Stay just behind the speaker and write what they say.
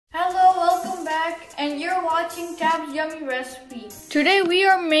and you're watching Tab's Yummy Recipe. Today we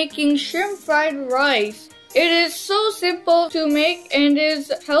are making shrimp fried rice. It is so simple to make and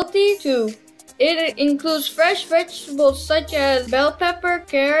is healthy too. It includes fresh vegetables such as bell pepper,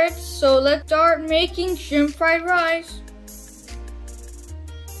 carrots. So let's start making shrimp fried rice.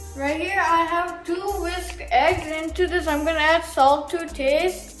 Right here I have 2 whisked eggs. Into this I'm going to add salt to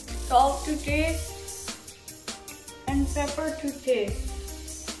taste, and pepper to taste.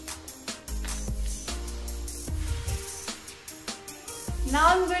 Now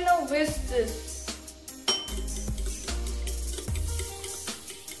I'm going to whisk this.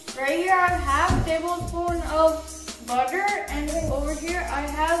 Right here I have ½ tablespoon of butter, and over here I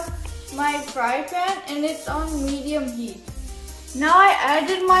have my fry pan and it's on medium heat. Now I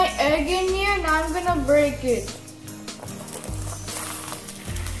added my egg in here. Now I'm gonna break it.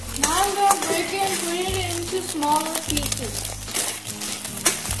 Now I'm gonna break it and put it into smaller pieces.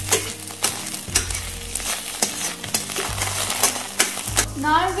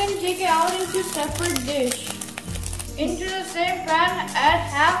 Now I'm gonna take it out into separate dish. Into the same pan, add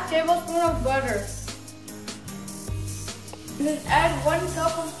 ½ tablespoon of butter. And then add 1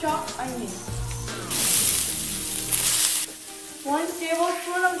 cup of chopped onion. 1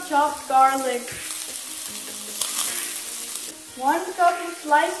 tablespoon of chopped garlic. 1 cup of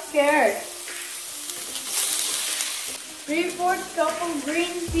sliced carrot. 3/4 cup of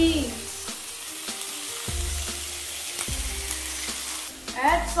green peas.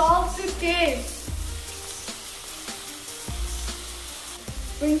 Add salt to taste.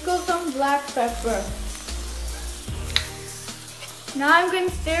 Sprinkle some black pepper. Now I'm going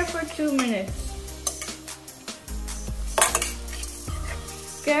to stir for 2 minutes.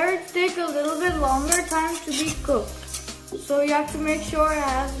 Carrots take a little bit longer time to be cooked, so you have to make sure it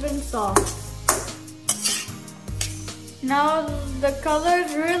has been soft. Now the color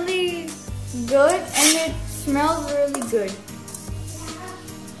is really good and it smells really good.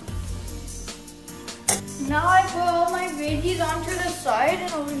 Now I put all my veggies onto the side,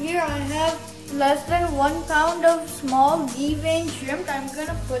 and over here I have less than 1 pound of small deveined shrimp. I'm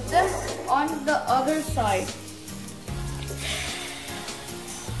gonna put them on the other side.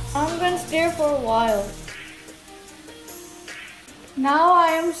 I'm gonna stir for a while. Now I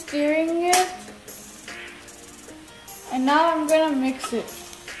am stirring it, and now I'm gonna mix it.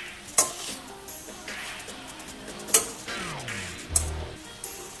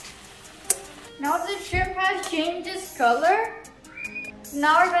 Now the shrimp has changed its color.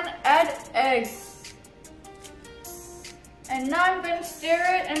 Now we're gonna add eggs. And now I'm gonna stir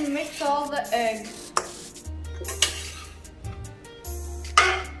it and mix all the eggs.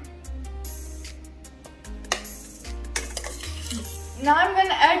 Now I'm going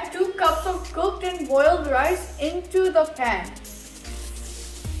to add 2 cups of cooked and boiled rice into the pan.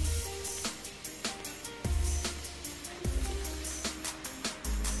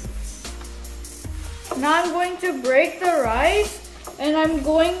 Now I'm going to break the rice and I'm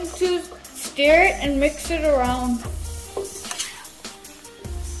going to stir it and mix it around.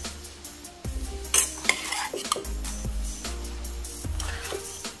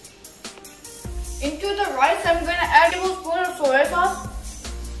 Into the rice, I'm going to add a tablespoon of soy sauce,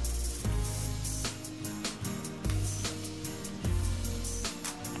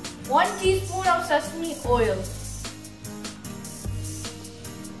 one teaspoon of sesame oil,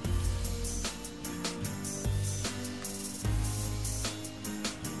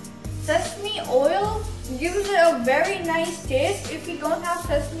 sesame oil gives it a very nice taste. If you don't have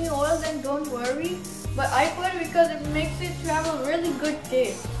sesame oil, then don't worry, but I put it because it makes it to have a really good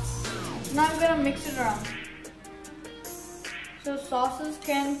taste. Now I'm gonna mix it around so sauces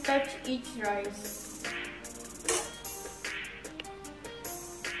can touch each rice.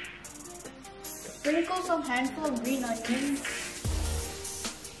 Sprinkle some handful of green onions.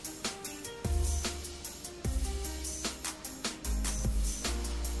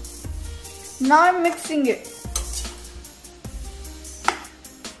 Now I'm mixing it.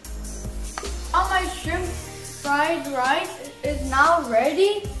 Now my shrimp fried rice is now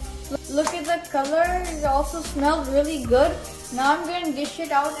ready. Look at the color, it also smells really good. Now I'm going to dish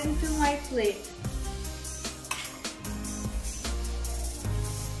it out into my plate.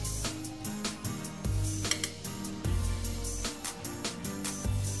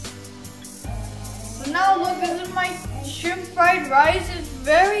 So now look, this is my shrimp fried rice. It's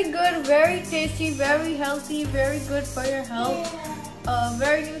very good, very tasty, very healthy, very good for your health,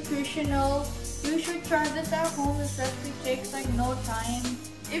 very nutritional. You should try this at home. This recipe takes like no time.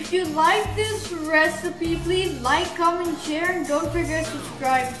 If you like this recipe, please like, comment, share, and don't forget to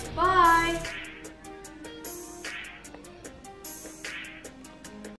subscribe. Bye!